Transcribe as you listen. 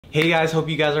Hey guys, hope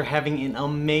you guys are having an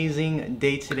amazing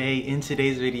day today. In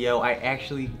today's video, I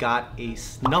actually got a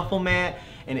Snuffle mat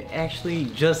and it actually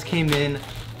just came in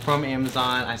from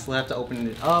Amazon. I still have to open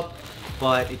it up,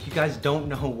 but if you guys don't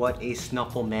know what a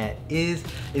Snuffle mat is,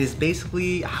 it is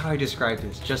basically, how do I describe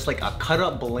this? Just like a cut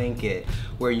up blanket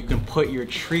where you can put your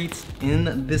treats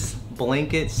in this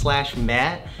blanket slash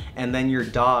mat, and then your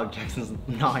dog, Jackson's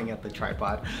gnawing at the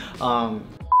tripod,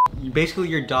 basically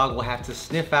your dog will have to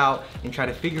sniff out and try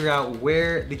to figure out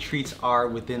where the treats are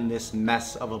within this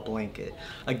mess of a blanket.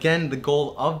 Again, the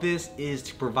goal of this is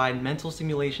to provide mental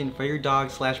stimulation for your dog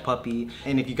slash puppy.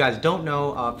 And if you guys don't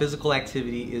know, physical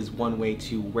activity is one way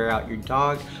to wear out your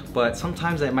dog, but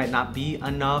sometimes that might not be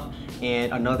enough.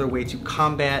 And another way to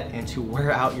combat and to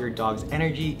wear out your dog's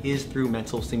energy is through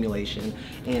mental stimulation.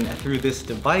 And through this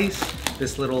device,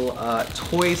 this little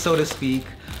toy, so to speak,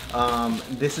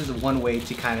 this is one way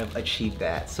to kind of achieve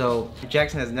that. So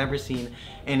Jackson has never seen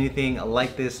anything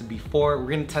like this before.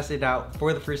 We're gonna test it out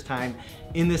for the first time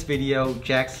in this video.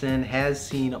 Jackson has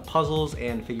seen puzzles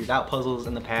and figured out puzzles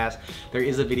in the past. There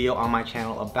is a video on my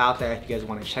channel about that if you guys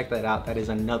want to check that out. That is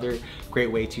another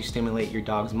great way to stimulate your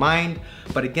dog's mind.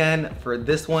 But again, for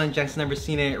this one, Jackson's never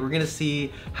seen it. We're gonna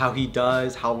see how he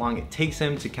does, how long it takes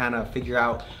him to kind of figure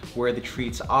out where the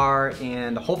treats are,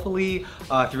 and hopefully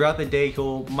throughout the day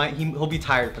he'll be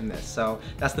tired from this. So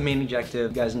that's the main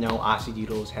objective. You guys know Aussie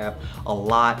Doodles have a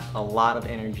lot of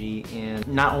energy, and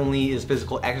not only is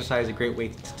physical exercise a great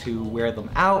way to wear them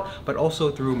out, but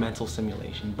also through mental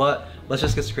stimulation. But let's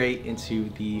just get straight into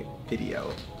the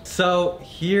video. So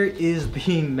here is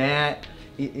the mat.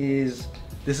 This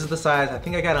is the size. I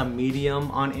think I got a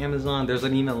medium on Amazon. There's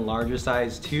an even larger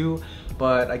size too.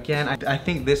 But again, I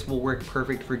think this will work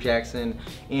perfect for Jackson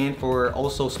and for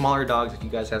also smaller dogs if you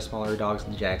guys have smaller dogs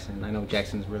than Jackson. I know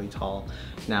Jackson's really tall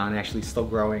now and actually still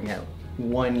growing at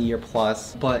 1 year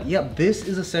plus. But yeah, this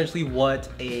is essentially what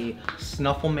a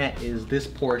Snuffle mat is, this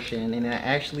portion. And I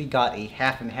actually got a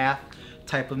half and half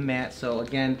type of mat. So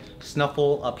again,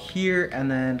 Snuffle up here,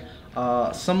 and then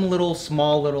some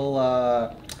small little,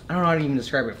 I don't know how to even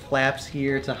describe it, flaps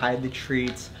here to hide the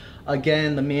treats.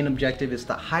 Again, the main objective is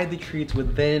to hide the treats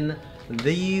within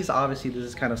these. Obviously, this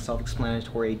is kind of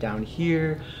self-explanatory down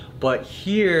here. But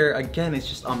here, again, it's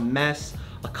just a mess,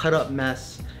 a cut up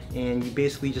mess. And you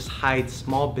basically just hide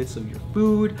small bits of your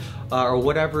food or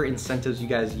whatever incentives you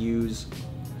guys use,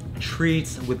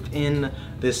 treats within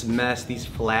this mess, these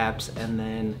flaps, and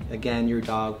then again your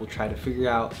dog will try to figure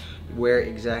out where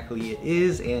exactly it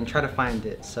is and try to find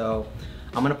it. So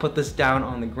I'm gonna put this down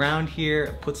on the ground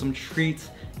here, put some treats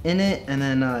in it, and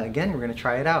then again we're gonna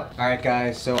try it out. All right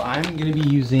guys, so I'm gonna be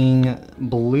using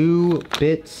Blue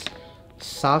Bits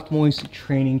soft moist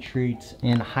training treats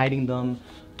and hiding them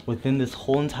within this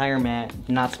whole entire mat.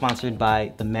 Not sponsored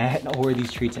by the mat or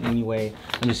these treats in any way.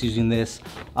 I'm just using this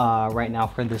right now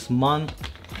for this month.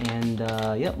 And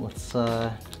yep, let's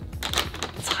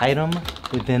hide them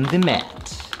within the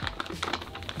mat.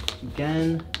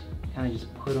 Again, kind of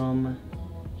just put them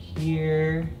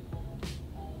here.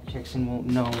 Jackson won't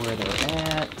know where they're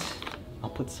at. I'll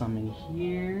put some in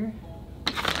here.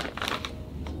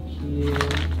 Here.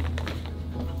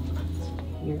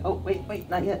 Here. Oh, wait,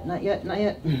 not yet.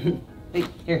 Wait,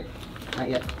 here, not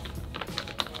yet.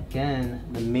 Again,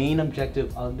 the main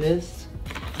objective of this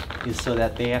is so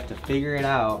that they have to figure it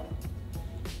out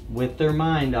with their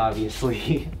mind,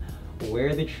 obviously,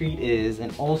 where the treat is,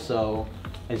 and also,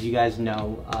 as you guys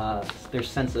know, their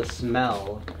sense of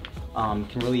smell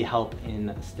can really help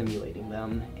in stimulating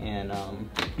them and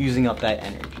using up that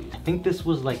energy. I think this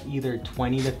was like either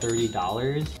 $20 to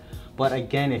 $30. But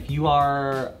again, if you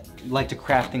like to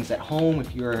craft things at home,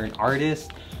 if you're an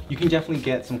artist, you can definitely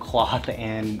get some cloth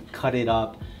and cut it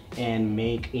up and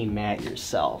make a mat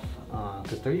yourself.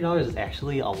 Because $30 is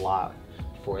actually a lot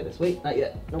for this. Wait, not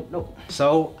yet. Nope.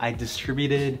 So I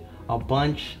distributed a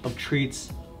bunch of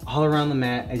treats all around the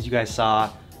mat, as you guys saw.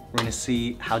 We're gonna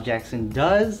see how Jackson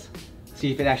does,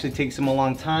 see if it actually takes him a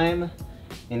long time.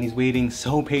 And he's waiting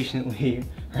so patiently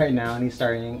right now, and he's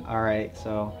starting. All right,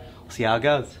 so we'll see how it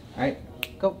goes. All right,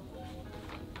 go.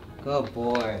 Good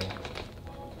boy.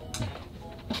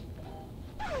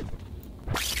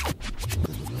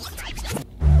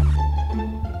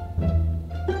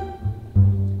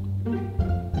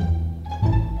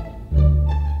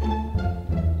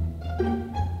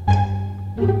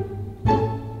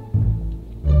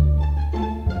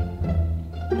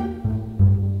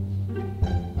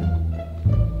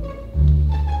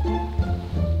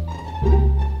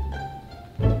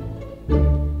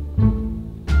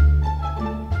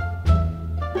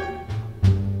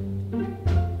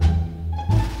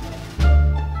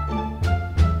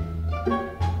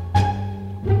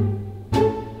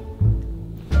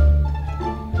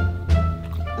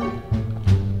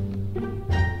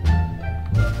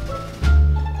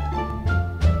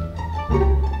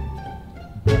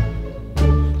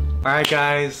 Alright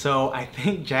guys, so I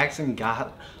think Jackson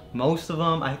got most of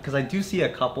them, because I do see a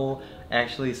couple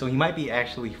actually, so he might be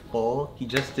actually full. He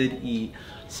just did eat,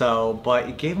 so, but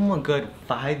it gave him a good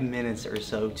 5 minutes or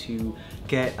so to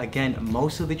get, again,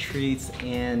 most of the treats,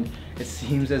 and it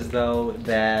seems as though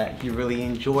that he really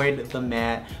enjoyed the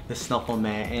mat, the Snuffle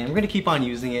mat, and we're gonna keep on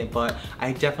using it, but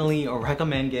I definitely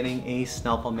recommend getting a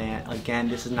Snuffle mat. Again,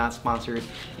 this is not sponsored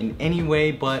in any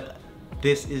way, but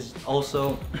this is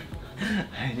also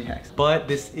but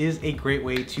this is a great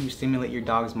way to stimulate your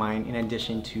dog's mind in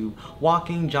addition to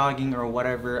walking, jogging, or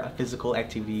whatever a physical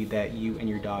activity that you and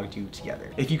your dog do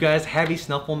together. If you guys have a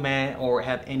Snuffle mat or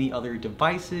have any other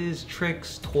devices,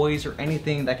 tricks, toys, or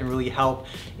anything that can really help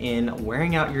in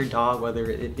wearing out your dog, whether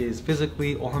it is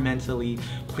physically or mentally,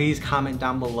 please comment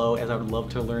down below, as I would love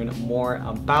to learn more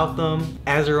about them.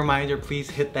 As a reminder,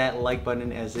 please hit that like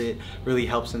button, as it really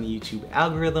helps in the YouTube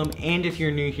algorithm. And if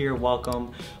you're new here,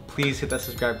 welcome. Please hit that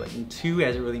subscribe button too,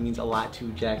 as it really means a lot to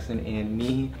Jackson and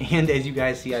me. And as you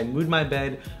guys see, I moved my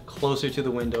bed closer to the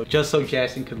window just so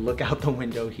Jackson could look out the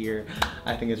window here.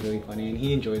 I think it's really funny and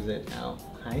he enjoys it now.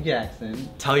 Hi Jackson.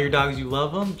 Tell your dogs you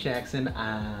love them. Jackson,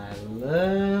 I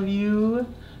love you.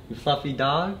 You fluffy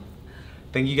dog.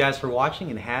 Thank you guys for watching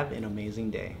and have an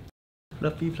amazing day.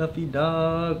 Fluffy, fluffy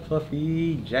dog,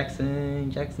 fluffy.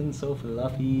 Jackson, Jackson's so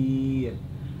fluffy.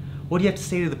 What do you have to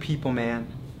say to the people, man?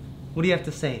 What do you have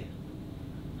to say?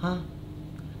 Huh?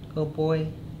 Oh boy,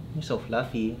 you're so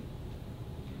fluffy.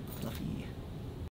 Fluffy.